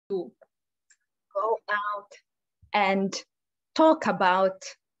go out and talk about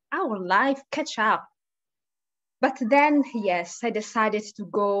our life, catch up. But then, yes, I decided to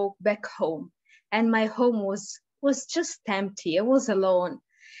go back home, and my home was just empty. I was alone,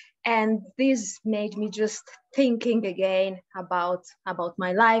 and this made me just thinking again about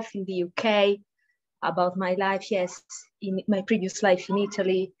my life in the UK, about my life, yes, in my previous life in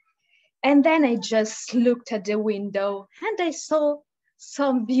Italy. And then I just looked at the window and I saw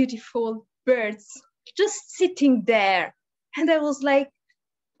some beautiful birds just sitting there. And I was like,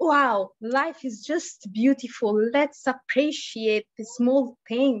 wow, life is just beautiful. Let's appreciate the small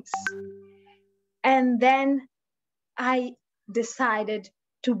things. And then I decided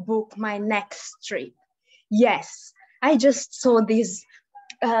to book my next trip. Yes, I just saw these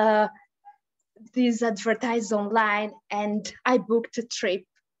advertised online and I booked a trip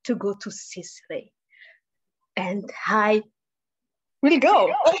to go to Sicily. And I will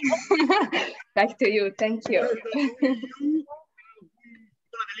go. Back to you. Thank you.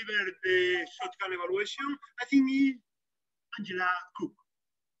 Deliver the shotgun evaluation. I think it's Angela Cook.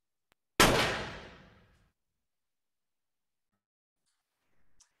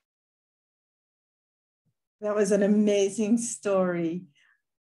 That was an amazing story.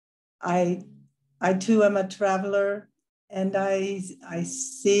 I too am a traveler, and I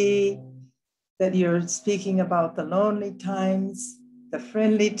see that you're speaking about the lonely times, the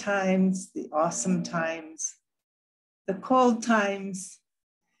friendly times, the awesome times, the cold times.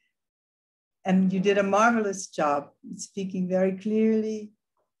 And you did a marvelous job speaking very clearly,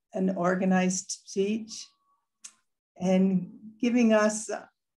 an organized speech, and giving us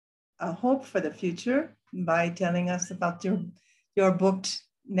a hope for the future by telling us about your booked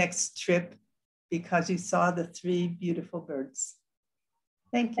next trip because you saw the 3 beautiful birds.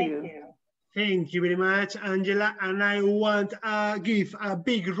 Thank you. Thank you very much, Angela. And I want to give a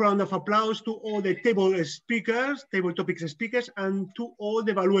big round of applause to all the table topics speakers, and to all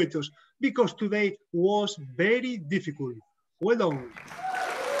the evaluators, because today was very difficult. Well done.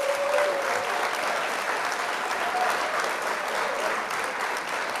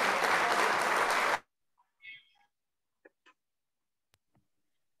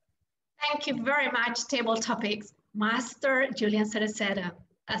 Thank you very much, Table Topics Master Julian Cereceda.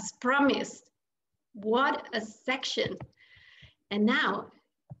 As promised, what a section. And now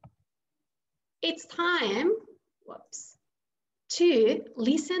it's time, to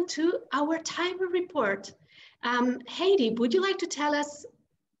listen to our timer report. Heidi, would you like to tell us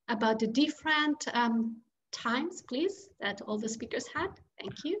about the different times, please, that all the speakers had?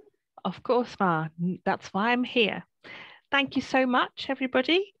 Thank you. Of course, Ma. That's why I'm here. Thank you so much,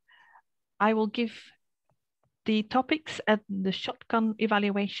 everybody. I will give the topics and the shotgun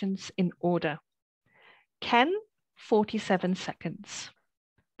evaluations in order. Ken, 47 seconds.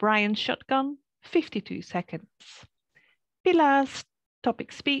 Brian's shotgun, 52 seconds. Pilar's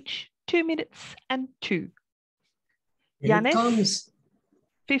topic speech, 2 minutes and 2. Yanis,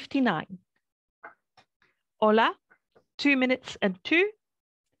 59. Ola, 2 minutes and 2.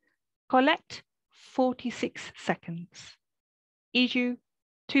 Colette, 46 seconds. Iju,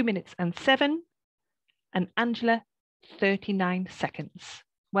 2 minutes and 7. And Angela, 39 seconds.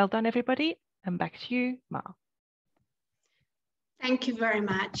 Well done, everybody. And back to you, Ma. Thank you very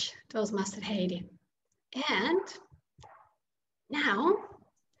much, Toastmaster Heidi. And now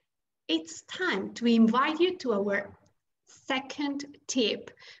it's time to invite you to our second tip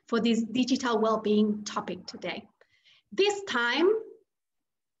for this digital well-being topic today. This time,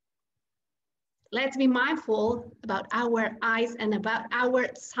 let's be mindful about our eyes and about our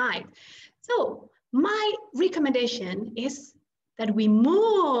sight. So my recommendation is that we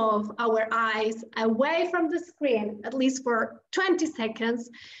move our eyes away from the screen, at least for 20 seconds.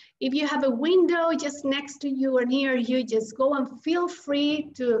 If you have a window just next to you or near you, just go and feel free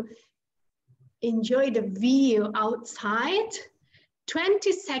to enjoy the view outside.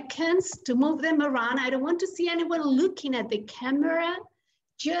 20 seconds to move them around. I don't want to see anyone looking at the camera.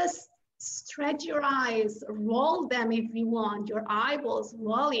 Just stretch your eyes, roll them if you want, your eyeballs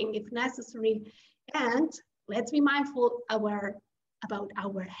rolling if necessary. And let's be mindful about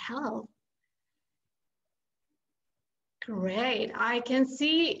our health. Great, I can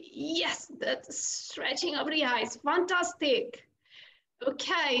see, yes, that stretching of the eyes, fantastic.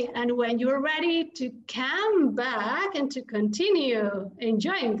 Okay, and when you're ready to come back and to continue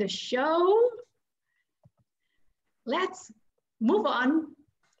enjoying the show, let's move on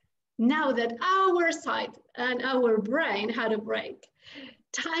now that our sight and our brain had a break.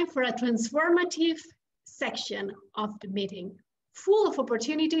 Time for a transformative section of the meeting, full of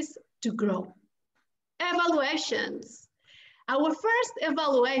opportunities to grow. Evaluations. Our first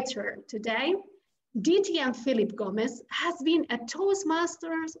evaluator today, DTM Philip Gomez, has been a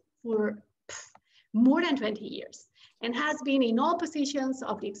Toastmasters for more than 20 years and has been in all positions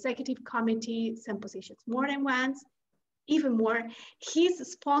of the executive committee, some positions more than once. Even more, he's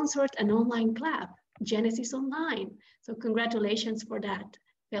sponsored an online club, Genesis Online. So congratulations for that,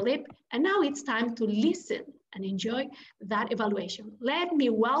 Philip. And now it's time to listen and enjoy that evaluation. Let me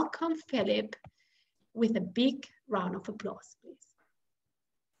welcome Philip with a big round of applause, please.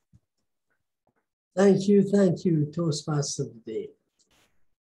 Thank you, Toastmaster of the Day.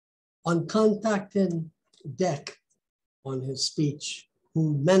 On contacting Deck on his speech,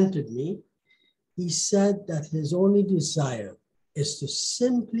 who mentored me, he said that his only desire is to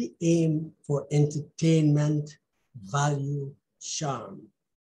simply aim for entertainment, value, charm.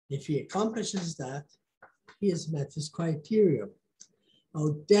 If he accomplishes that, he has met his criteria.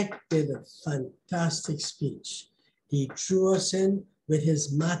 Our Deck did a fantastic speech. He drew us in with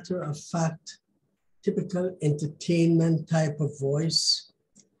his matter-of-fact, typical entertainment type of voice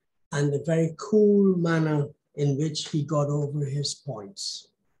and the very cool manner in which he got over his points.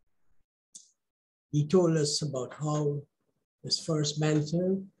 He told us about how his first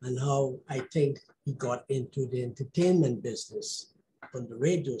mentor and how I think he got into the entertainment business on the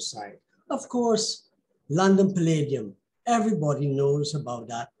radio side. Of course, London Palladium, everybody knows about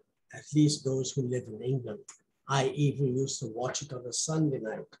that, at least those who live in England. I even used to watch it on a Sunday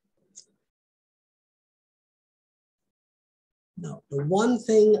night. Now, the one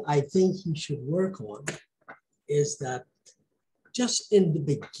thing I think he should work on is that just in the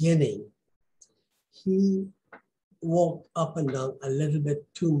beginning, he walked up and down a little bit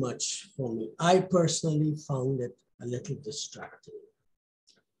too much for me. I personally found it a little distracting.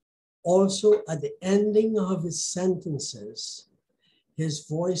 Also, at the ending of his sentences, his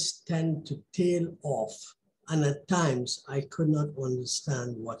voice tended to tail off, and at times I could not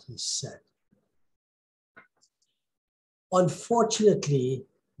understand what he said. Unfortunately,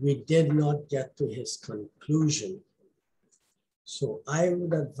 we did not get to his conclusion. So I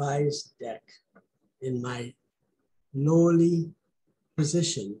would advise Deck in my lowly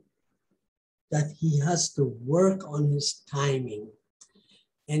position that he has to work on his timing,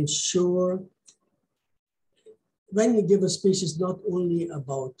 ensure when you give a speech, it's not only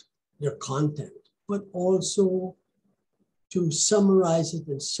about your content, but also to summarize it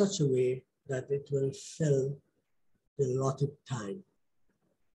in such a way that it will fill the allotted time.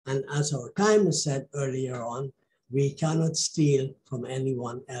 And as our timer said earlier on, we cannot steal from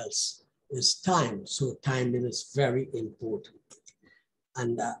anyone else. It's time, so timing is very important.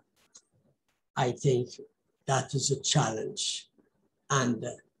 And I think that is a challenge. And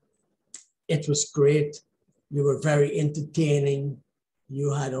it was great. You were very entertaining.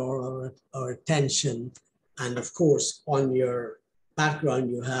 You had all our attention. And of course, on your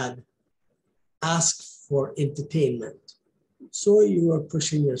background, you had asked for entertainment. So you were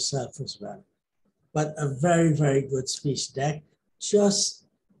pushing yourself as well. But a very, very good speech, Deck. Just,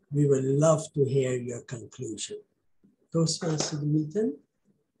 we would love to hear your conclusion. Toastmaster the meeting.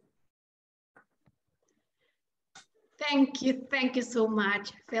 Thank you so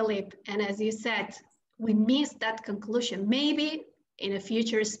much, Philip. And as you said, we missed that conclusion. Maybe in a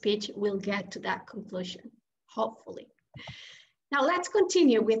future speech, we'll get to that conclusion, hopefully. Now let's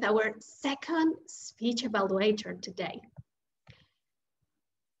continue with our second speech evaluator today.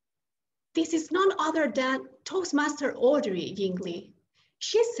 This is none other than Toastmaster Audrey Yingli.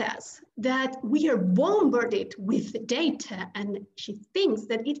 She says that we are bombarded with data and she thinks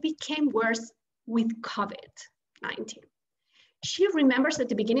that it became worse with COVID-19. She remembers at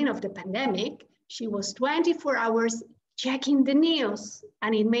the beginning of the pandemic, she was 24 hours checking the news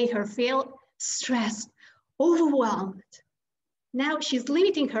and it made her feel stressed, overwhelmed. Now she's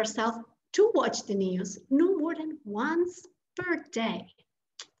limiting herself to watch the news no more than once per day.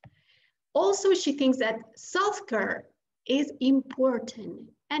 Also, she thinks that self-care is important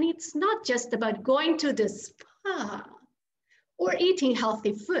and it's not just about going to the spa or eating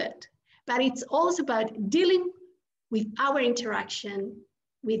healthy food, but it's also about dealing with our interaction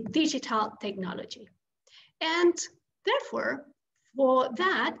with digital technology. And therefore, for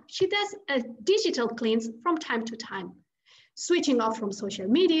that, she does a digital cleanse from time to time, switching off from social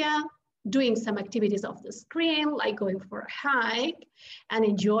media, doing some activities off the screen, like going for a hike and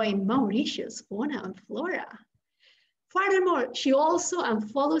enjoying Mauritius fauna and flora. Furthermore, she also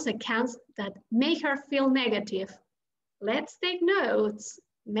unfollows accounts that make her feel negative. Let's take notes,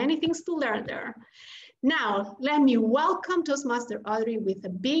 many things to learn there. Now, let me welcome Toastmaster Audrey with a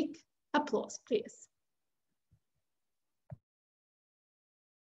big applause, please.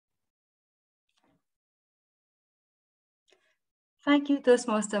 Thank you,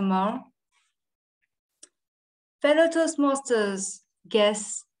 Toastmaster Mar. Fellow Toastmasters,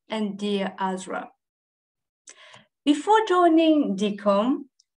 guests, and dear Azra. Before joining DCOM,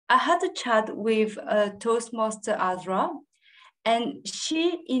 I had a chat with Toastmaster Azra, and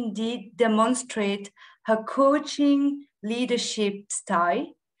she indeed demonstrated her coaching leadership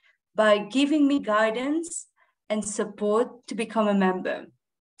style by giving me guidance and support to become a member.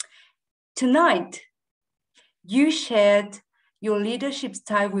 Tonight, you shared your leadership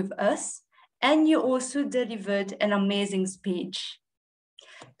style with us, and you also delivered an amazing speech.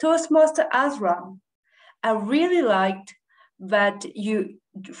 Toastmaster Azra, I really liked that you,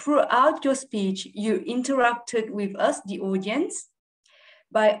 throughout your speech, you interacted with us, the audience,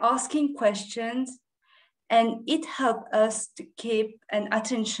 by asking questions, and it helped us to keep an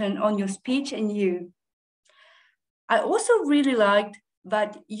attention on your speech and you. I also really liked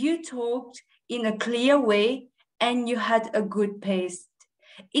that you talked in a clear way and you had a good pace.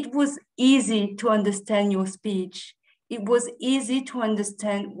 It was easy to understand your speech. It was easy to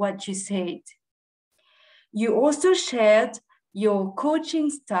understand what you said. You also shared your coaching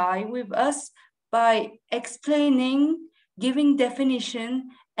style with us by explaining, giving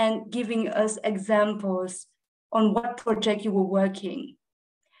definition, and giving us examples on what project you were working.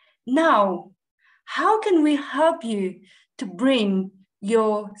 Now, how can we help you to bring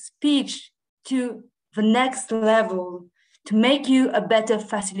your speech to the next level to make you a better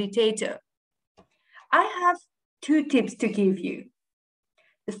facilitator? I have 2 tips to give you.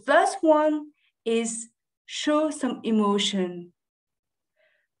 The first one is show some emotion.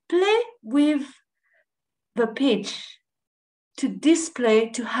 Play with the pitch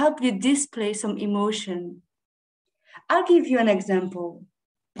to help you display some emotion. I'll give you an example.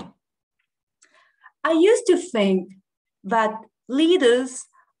 I used to think that leaders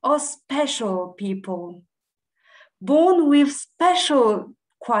are special people, born with special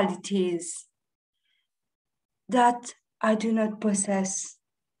qualities that I do not possess.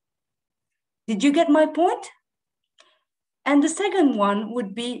 Did you get my point? And the second one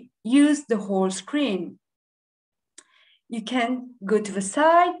would be use the whole screen. You can go to the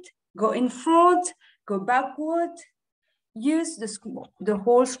side, go in front, go backward, use the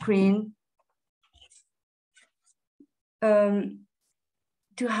whole screen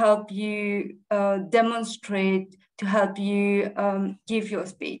to help you demonstrate, to help you give your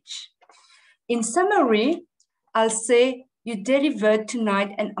speech. In summary, I'll say you delivered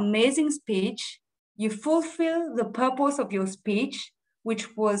tonight an amazing speech. You fulfill the purpose of your speech,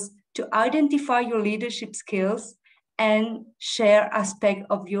 which was to identify your leadership skills and share aspects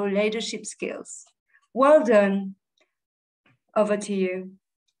of your leadership skills. Well done. Over to you.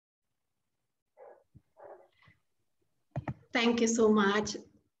 Thank you so much,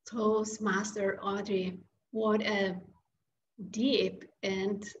 Toastmaster Audrey. What a deep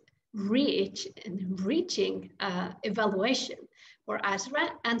and rich and enriching evaluation for Azra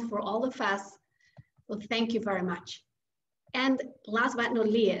and for all of us. Well, thank you very much. And last but not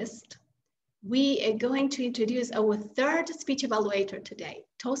least, we are going to introduce our 3rd speech evaluator today,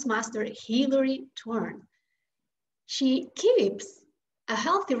 Toastmaster Hilary Turn. She keeps a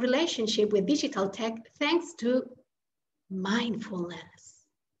healthy relationship with digital tech thanks to mindfulness.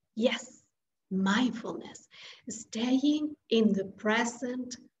 Yes, mindfulness, staying in the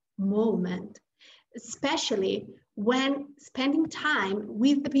present moment, especially when spending time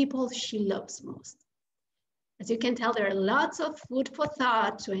with the people she loves most. As you can tell, there are lots of food for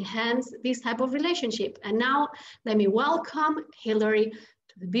thought to enhance this type of relationship. And now let me welcome Hilary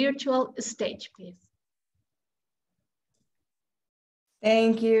to the virtual stage, please.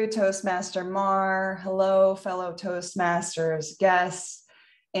 Thank you, Toastmaster Mar. Hello, fellow Toastmasters, guests,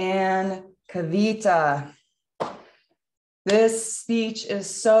 and Kavita. This speech is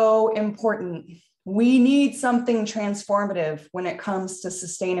so important. We need something transformative when it comes to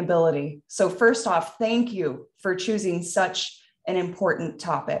sustainability. So first off, thank you for choosing such an important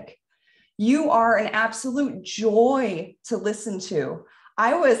topic. You are an absolute joy to listen to.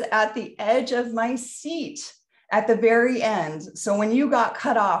 I was at the edge of my seat at the very end. So when you got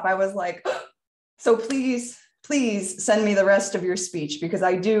cut off, I was like, so please send me the rest of your speech because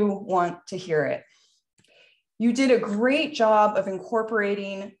I do want to hear it. You did a great job of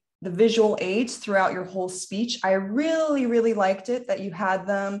incorporating the visual aids throughout your whole speech. I really liked it that you had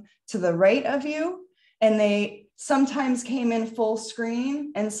them to the right of you and they sometimes came in full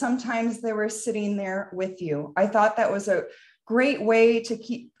screen and sometimes they were sitting there with you. I thought that was a great way to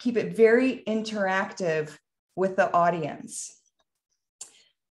keep it very interactive with the audience.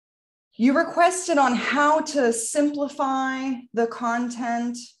 You requested on how to simplify the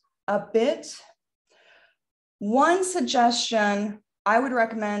content a bit. One suggestion I would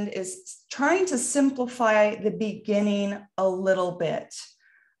recommend is trying to simplify the beginning a little bit.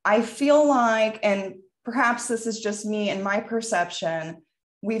 I feel like, and perhaps this is just me and my perception,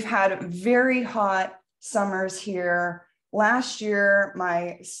 we've had very hot summers here. Last year,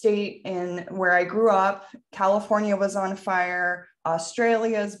 my state in where I grew up, California, was on fire.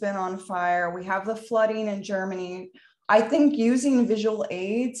 Australia has been on fire. We have the flooding in Germany. I think using visual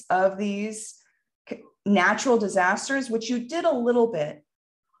aids of these natural disasters, which you did a little bit,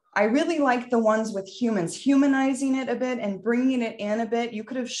 I really like the ones with humans, humanizing it a bit and bringing it in a bit. You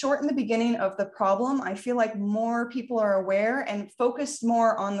could have shortened the beginning of the problem. I feel like more people are aware and focused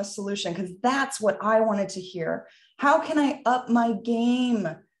more on the solution, because that's what I wanted to hear. How can I up my game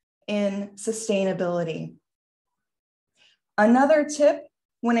in sustainability? Another tip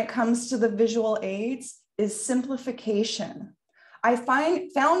when it comes to the visual aids is simplification. I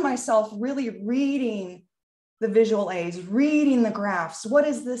found myself really reading the visual aids, reading the graphs. What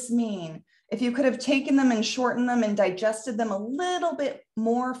does this mean? If you could have taken them and shortened them and digested them a little bit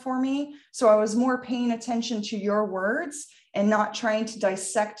more for me, so I was more paying attention to your words and not trying to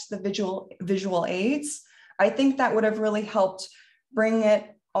dissect the visual aids, I think that would have really helped bring it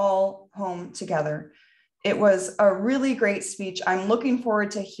all home together. It was a really great speech. I'm looking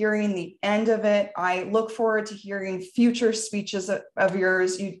forward to hearing the end of it. I look forward to hearing future speeches of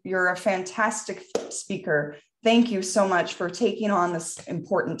yours. You're a fantastic speaker. Thank you so much for taking on this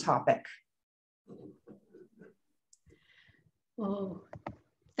important topic. Oh,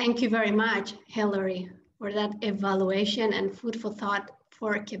 thank you very much, Hilary, for that evaluation and food for thought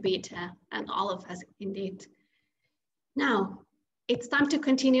for Kavita and all of us indeed. Now, it's time to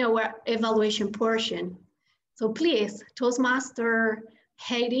continue our evaluation portion. So please, Toastmaster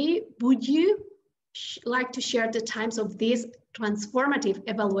Heidi, would you like to share the times of these transformative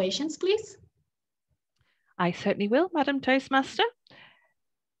evaluations, please? I certainly will, Madam Toastmaster.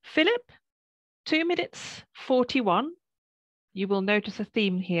 Philip, 2 minutes 41. You will notice a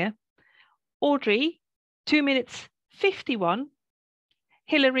theme here. Audrey, 2 minutes 51.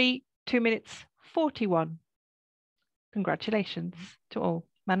 Hilary, 2 minutes 41. Congratulations to all,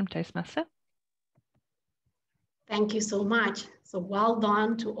 Madam Toastmaster. Thank you so much. So well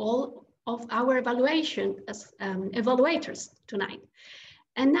done to all of our evaluators tonight.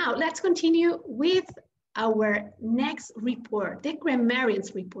 And now let's continue with our next report, the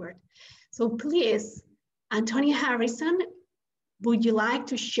grammarians report. So please, Antonia Harrison, would you like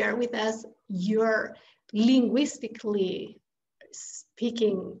to share with us your linguistically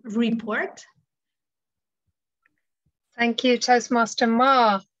speaking report? Thank you, Toastmaster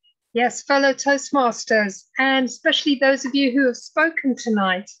Ma. Yes, fellow Toastmasters, and especially those of you who have spoken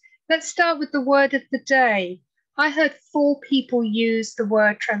tonight. Let's start with the word of the day. I heard 4 people use the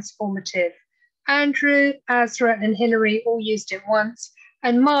word transformative. Andrew, Azra, and Hilary all used it once,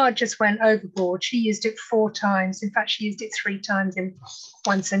 and Ma just went overboard. She used it 4 times. In fact, she used it 3 times in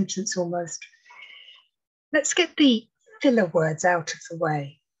one sentence almost. Let's get the filler words out of the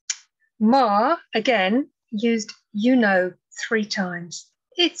way. Ma, again, used you know 3 times.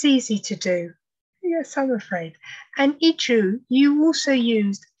 It's easy to do. Yes, I'm afraid. And Iju, you also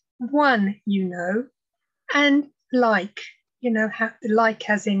used one you know, and like. You know, like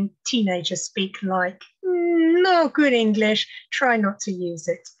as in teenagers speak like. No good English, try not to use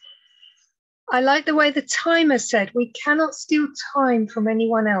it. I like the way the timer said, we cannot steal time from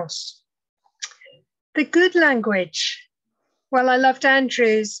anyone else. The good language. Well, I loved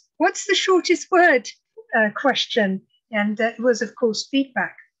Andrew's, what's the shortest word question? And it was, of course,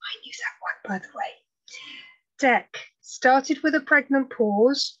 feedback. I knew that one, by the way. Deck started with a pregnant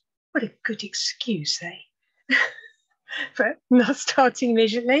pause. What a good excuse, eh? For not starting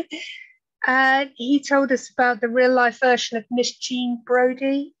immediately. And he told us about the real life version of Miss Jean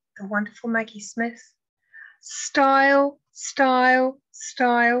Brodie, the wonderful Maggie Smith. Style, style,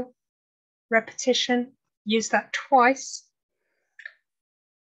 style. Repetition, use that twice.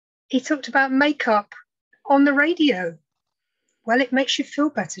 He talked about makeup on the radio. Well, it makes you feel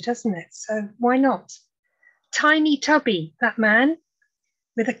better, doesn't it? So why not? Tiny Tubby, that man,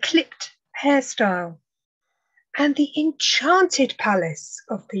 with a clipped hairstyle. And the enchanted palace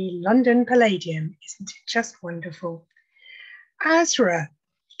of the London Palladium. Isn't it just wonderful? Azra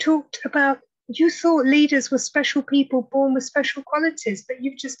talked about, you thought leaders were special people born with special qualities, but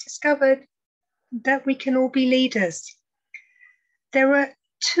you've just discovered that we can all be leaders. There were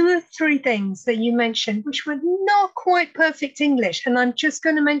 2 or 3 things that you mentioned which were not quite perfect English, and I'm just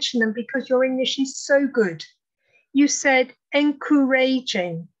going to mention them because your English is so good. You said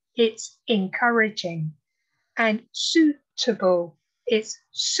encouraging, it's encouraging. And suitable, it's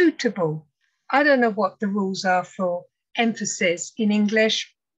suitable. I don't know what the rules are for emphasis in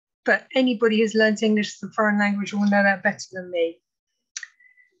English, but anybody who's learned English as a foreign language will know that better than me.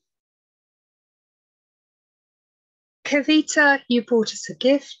 Kavita, you brought us a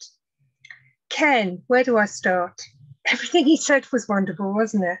gift. Ken, where do I start? Everything he said was wonderful,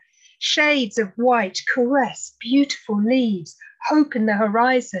 wasn't it? Shades of white, caress, beautiful leaves, hope in the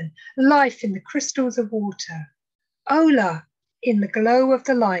horizon, life in the crystals of water. Ola, in the glow of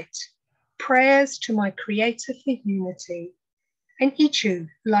the light, prayers to my creator for unity. And Ichu,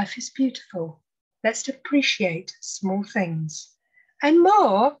 life is beautiful. Let's appreciate small things. And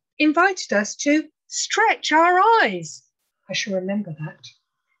Ma invited us to stretch our eyes. I shall remember that.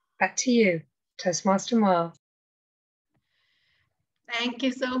 Back to you, Toastmaster Ma. Thank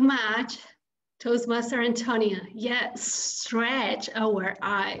you so much, Toastmaster Antonia. Yes, stretch our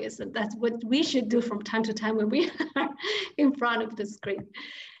eyes. And that's what we should do from time to time when we are in front of the screen.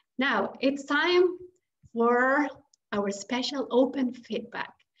 Now, it's time for our special open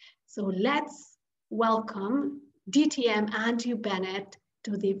feedback. So let's welcome DTM Andrew Bennett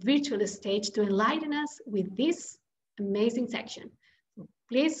to the virtual stage to enlighten us with this amazing section.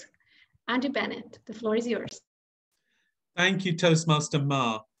 Please, Andrew Bennett, the floor is yours. Thank you, Toastmaster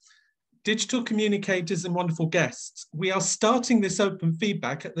Ma. Digital communicators and wonderful guests, we are starting this open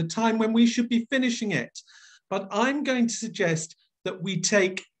feedback at the time when we should be finishing it. But I'm going to suggest that we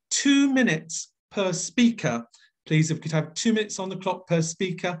take 2 minutes per speaker. Please, if we could have 2 minutes on the clock per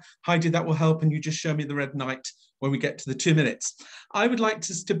speaker. Heidi, that will help, and you just show me the red light when we get to the 2 minutes. I would like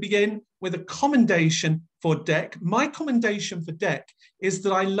to begin with a commendation for Dec. My commendation for Dec is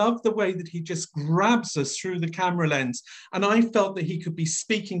that I love the way that he just grabs us through the camera lens, and I felt that he could be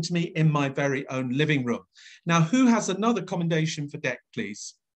speaking to me in my very own living room. Now, who has another commendation for Dec,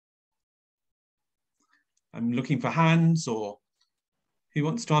 please? I'm looking for hands, or who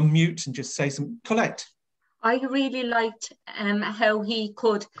wants to unmute and just say some? Colette. I really liked how he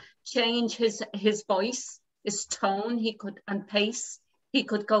could change his voice, his tone, he could, and pace. He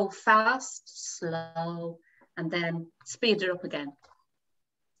could go fast, slow, and then speed it up again.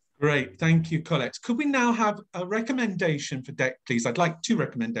 Great, thank you, Colette. Could we now have a recommendation for Dec, please? I'd like 2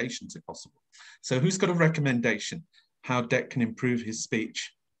 recommendations if possible. So who's got a recommendation how Dec can improve his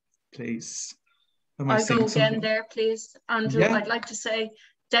speech, please? I'll go again there, please. Andrew, yeah. I'd like to say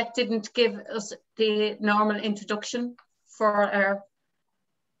Dec didn't give us the normal introduction for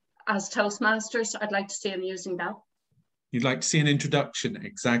as Toastmasters. I'd like to see him using that. You'd like to see an introduction,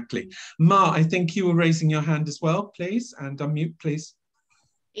 exactly. Ma, I think you were raising your hand as well, please, and unmute, please.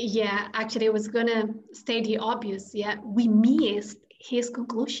 Yeah, actually, I was gonna state the obvious. Yeah, we missed his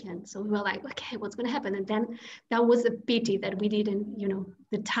conclusion. So we were like, okay, what's gonna happen? And then that was a pity that we didn't, you know,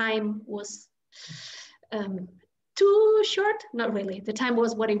 the time was too short. Not really, the time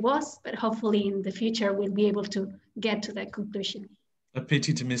was what it was, but hopefully in the future, we'll be able to get to that conclusion. A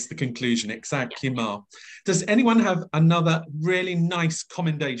pity to miss the conclusion, exactly, Ma. Does anyone have another really nice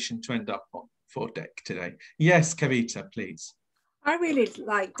commendation to end up on for Dec today? Yes, Kavita, please. I really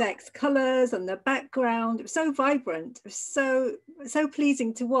liked Dec's colours and the background. It was so vibrant. It was so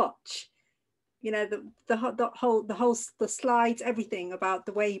pleasing to watch. You know, the slides, everything about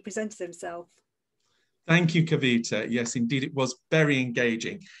the way he presented himself. Thank you, Kavita. Yes, indeed, it was very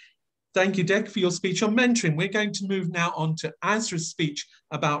engaging. Thank you, Dec, for your speech on mentoring. We're going to move now on to Azra's speech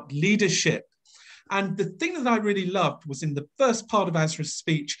about leadership. And the thing that I really loved was in the first part of Azra's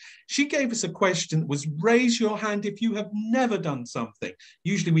speech, she gave us a question that was raise your hand if you have never done something.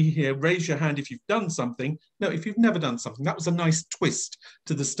 Usually we hear raise your hand if you've done something. No, if you've never done something. That was a nice twist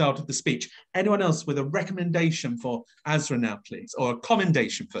to the start of the speech. Anyone else with a recommendation for Azra now, please? Or a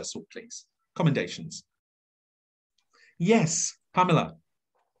commendation, first of all, please. Commendations. Yes, Pamela.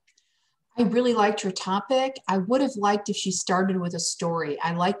 I really liked her topic. I would have liked if she started with a story.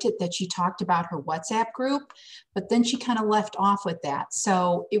 I liked it that she talked about her WhatsApp group, but then she kind of left off with that.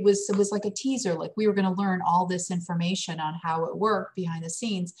 So it was like a teaser, like we were going to learn all this information on how it worked behind the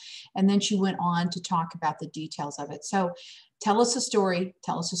scenes. And then she went on to talk about the details of it. So tell us a story,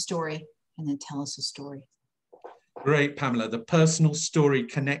 and then tell us a story. Great, Pamela, the personal story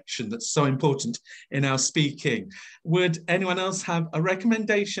connection that's so important in our speaking. Would anyone else have a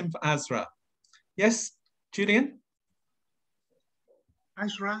recommendation for Azra? Yes, Julian?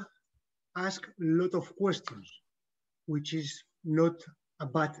 Azra asked a lot of questions, which is not a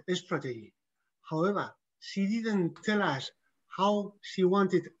bad strategy. However, she didn't tell us how she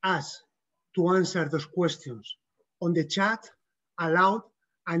wanted us to answer those questions. On the chat, aloud,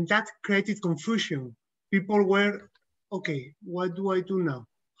 and that created confusion. People were, okay, what do I do now?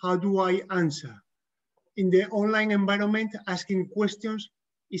 How do I answer? In the online environment, asking questions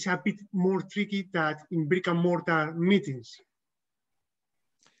is a bit more tricky than in brick and mortar meetings.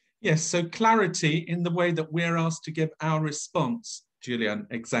 Yes, so clarity in the way that we're asked to give our response, Julian,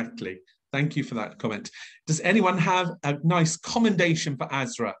 exactly. Thank you for that comment. Does anyone have a nice commendation for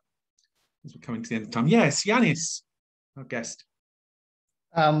Azra? As we're coming to the end of time. Yes, Yanis, our guest.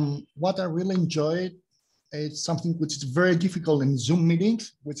 What I really enjoyed is something which is very difficult in Zoom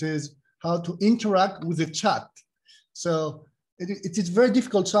meetings, which is how to interact with the chat. So it is very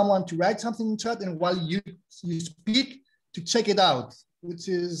difficult someone to write something in chat and while you speak to check it out, which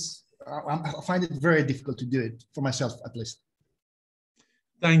is, I find it very difficult to do it for myself at least.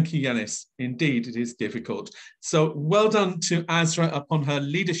 Thank you, Yanis. Indeed, it is difficult. So well done to Azra upon her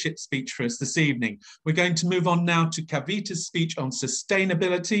leadership speech for us this evening. We're going to move on now to Kavita's speech on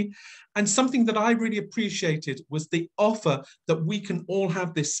sustainability. And something that I really appreciated was the offer that we can all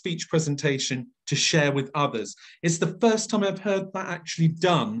have this speech presentation to share with others. It's the first time I've heard that actually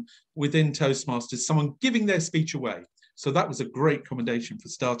done within Toastmasters, someone giving their speech away. So that was a great commendation for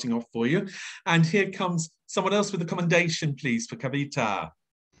starting off for you. And here comes someone else with a commendation, please, for Kavita.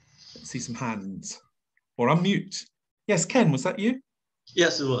 Let's see some hands. Or unmute. Yes, Ken, was that you?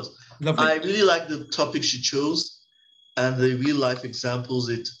 Yes, it was. Lovely. I really like the topic she chose and the real life examples.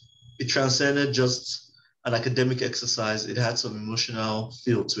 It transcended just an academic exercise. It had some emotional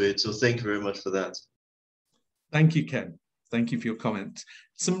feel to it. So thank you very much for that. Thank you, Ken. Thank you for your comment.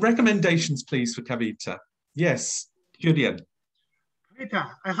 Some recommendations, please, for Kavita. Yes, Julian.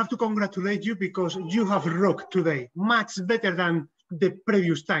 Kavita, I have to congratulate you because you have rocked today, much better than the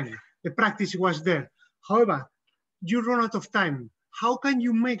previous time. The practice was there. However, you run out of time. How can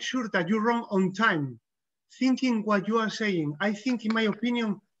you make sure that you run on time? Thinking what you are saying, I think, in my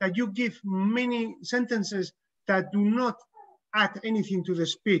opinion, that you give many sentences that do not add anything to the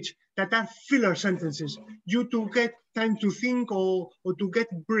speech, that are filler sentences, you to get time to think or to get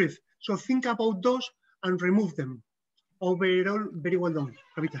breath. So think about those and remove them. Overall, very well done,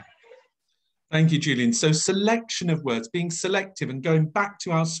 Kavita. Thank you, Julian. So selection of words, being selective and going back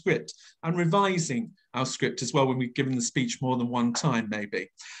to our script and revising our script as well when we've given the speech more than one time, maybe.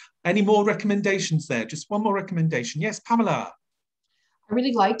 Any more recommendations there? Just one more recommendation. Yes, Pamela. I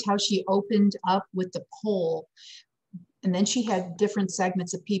really liked how she opened up with the poll. And then she had different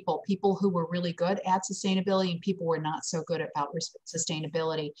segments of people who were really good at sustainability and people who were not so good about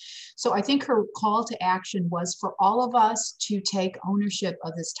sustainability. So I think her call to action was for all of us to take ownership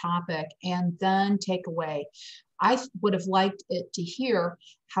of this topic and then take away. I would have liked it to hear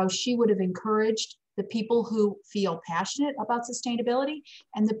how she would have encouraged the people who feel passionate about sustainability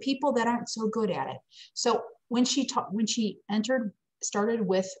and the people that aren't so good at it. So when she started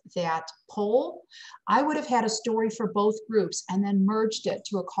with that poll, I would have had a story for both groups and then merged it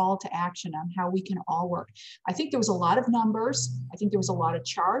to a call to action on how we can all work. I think there was a lot of numbers. I think there was a lot of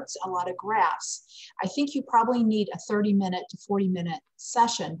charts, a lot of graphs. I think you probably need a 30-minute to 40-minute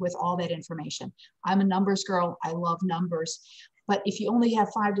session with all that information. I'm a numbers girl. I love numbers. But if you only have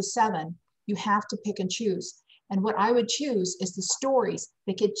 5 to 7, you have to pick and choose. And what I would choose is the stories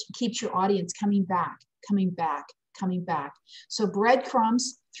that keeps your audience coming back, coming back, coming back. So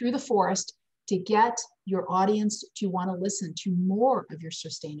breadcrumbs through the forest to get your audience to want to listen to more of your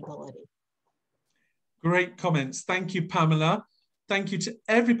sustainability. Great comments. Thank you, Pamela. Thank you to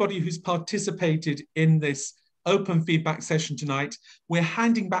everybody who's participated in this open feedback session tonight. We're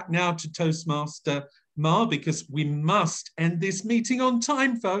handing back now to Toastmaster Ma because we must end this meeting on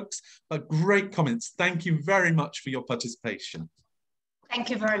time, folks. But great comments. Thank you very much for your participation. Thank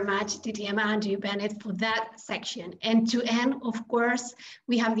you very much, DTM Andrew Bennett, for that section. And to end, of course,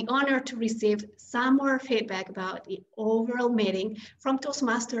 we have the honor to receive some more feedback about the overall meeting from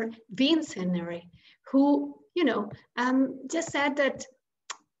Toastmaster Vincent Neri, who, just said that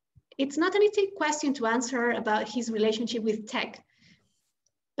it's not an easy question to answer about his relationship with tech,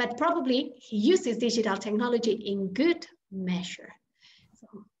 but probably he uses digital technology in good measure.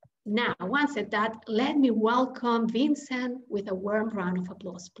 So, now, once said that, let me welcome Vincent with a warm round of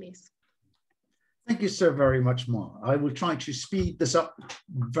applause, please. Thank you so very much, Ma. I will try to speed this up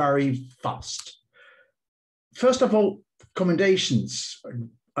very fast. First of all, recommendations.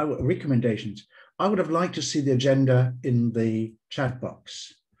 I would have liked to see the agenda in the chat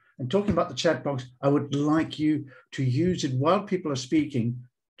box. And talking about the chat box, I would like you to use it while people are speaking.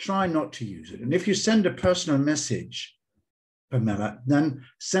 Try not to use it. And if you send a personal message, Pamela, then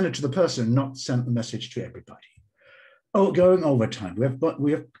send it to the person, not send the message to everybody. Oh, going over time.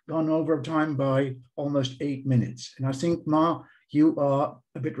 We have gone over time by almost 8 minutes. And I think, Ma, you are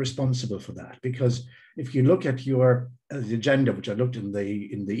a bit responsible for that, because if you look at your the agenda, which I looked in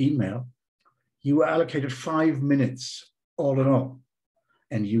the email, you were allocated 5 minutes all in all.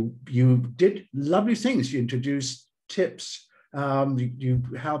 and you did lovely things. You introduced tips, you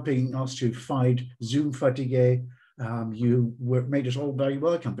helping us to fight Zoom fatigue. You made us all very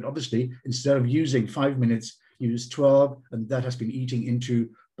welcome, but obviously instead of using 5 minutes, use 12, and that has been eating into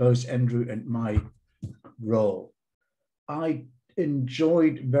both Andrew and my role. I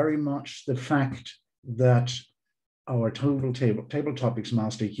enjoyed very much the fact that our table topics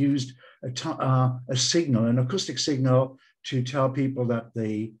master used a signal, an acoustic signal, to tell people that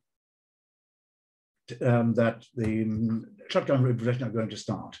the shotgun revision are going to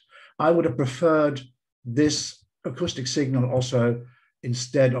start. I would have preferred this acoustic signal also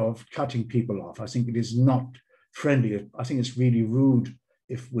instead of cutting people off. I think it is not friendly. I think it's really rude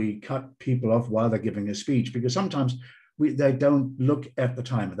if we cut people off while they're giving a speech, because sometimes they don't look at the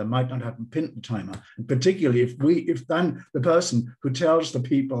timer. They might not have pinned the timer. And particularly if then the person who tells the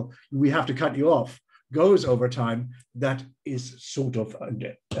people we have to cut you off goes over time, that is sort of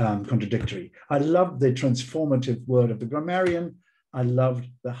contradictory. I love the transformative word of the grammarian. I loved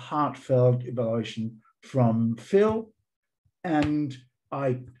the heartfelt evaluation from Phil. And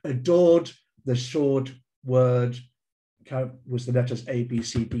I adored the short word with the letters A, B,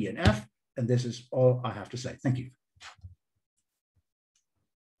 C, D, and F. And this is all I have to say. Thank you.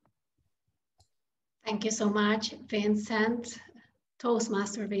 Thank you so much, Vincent,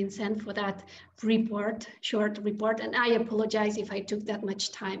 Toastmaster Vincent, for that report, short report. And I apologize if I took that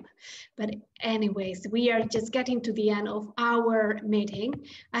much time. But anyways, we are just getting to the end of our meeting.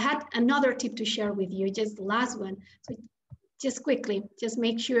 I had another tip to share with you, just the last one. So just quickly, just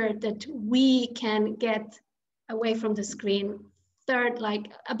make sure that we can get away from the screen like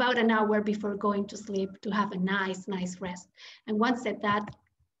about an hour before going to sleep to have a nice rest. And once at that,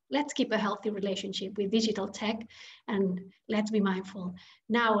 let's keep a healthy relationship with digital tech, and let's be mindful.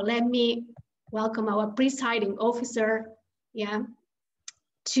 Now, let me welcome our presiding officer,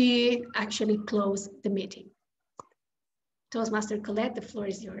 to actually close the meeting. Toastmaster Colette, the floor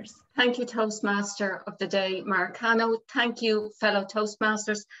is yours. Thank you, Toastmaster of the Day, Marcano. Thank you, fellow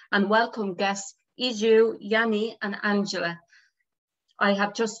Toastmasters, and welcome guests, Iju, Yanni, and Angela. I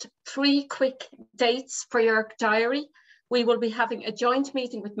have just 3 quick dates for your diary. We will be having a joint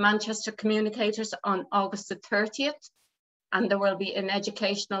meeting with Manchester Communicators on August the 30th, and there will be an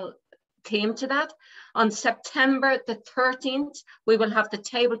educational theme to that. On September the 13th, we will have the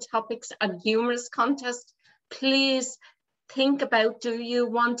Table Topics and Humorous Contest. Please think about, do you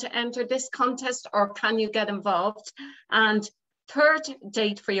want to enter this contest or can you get involved? And third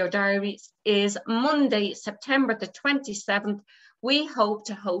date for your diaries is Monday, September the 27th. We hope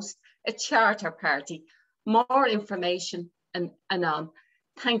to host a charter party. More information and on.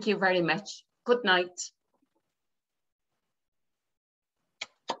 Thank you very much. Good night.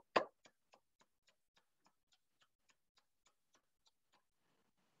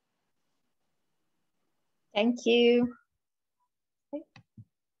 Thank you.